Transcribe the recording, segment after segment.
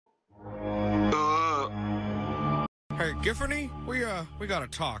Giffany, we gotta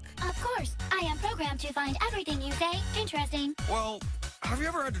talk. Of course. I am programmed to find everything you say interesting. Well, have you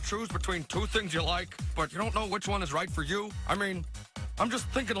ever had to choose between two things you like, but you don't know which one is right for you? I mean, I'm just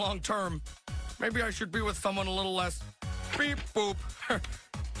thinking long term. Maybe I should be with someone a little less beep boop.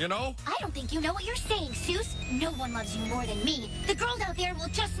 You know? I don't think you know what you're saying, Seuss. No one loves you more than me. The girls out there will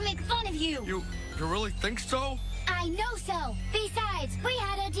just make fun of you. You really think so? I know so. Besides, we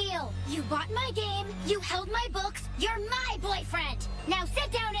had a deal. You bought my game, you held my books, you're my boyfriend. Now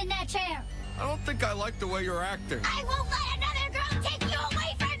sit down in that chair. I don't think I like the way you're acting. I won't let another girl take you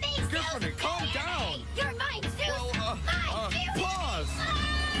away from me, Seuss. Giffany, calm down. You're mine, Seuss. Well, mine. pause.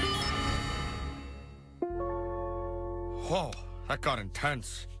 Whoa, that got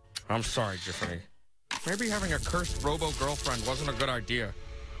intense. I'm sorry, Giffany. Maybe having a cursed robo-girlfriend wasn't a good idea.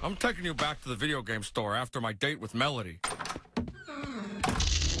 I'm taking you back to the video game store after my date with Melody.